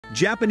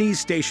Japanese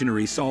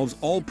stationery solves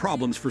all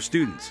problems for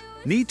students.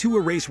 Need to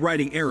erase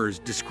writing errors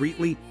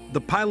discreetly?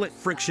 The Pilot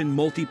FriXion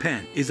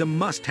Multi-Pen is a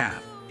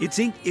must-have. Its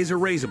ink is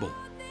erasable,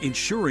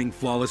 ensuring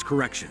flawless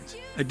corrections.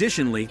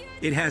 Additionally,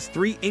 it has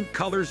 3 ink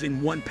colors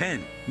in one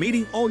pen,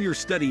 meeting all your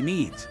study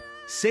needs.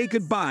 Say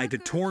goodbye to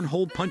torn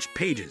hole-punched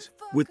pages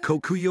with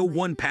Kokuyo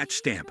one-patch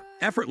stamp.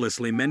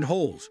 Effortlessly mend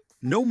holes.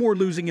 No more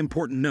losing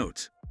important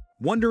notes.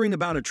 Wondering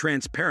about a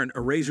transparent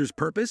eraser's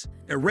purpose?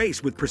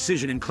 Erase with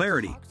precision and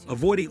clarity,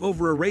 avoiding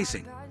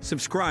over-erasing.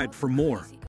 Subscribe for more.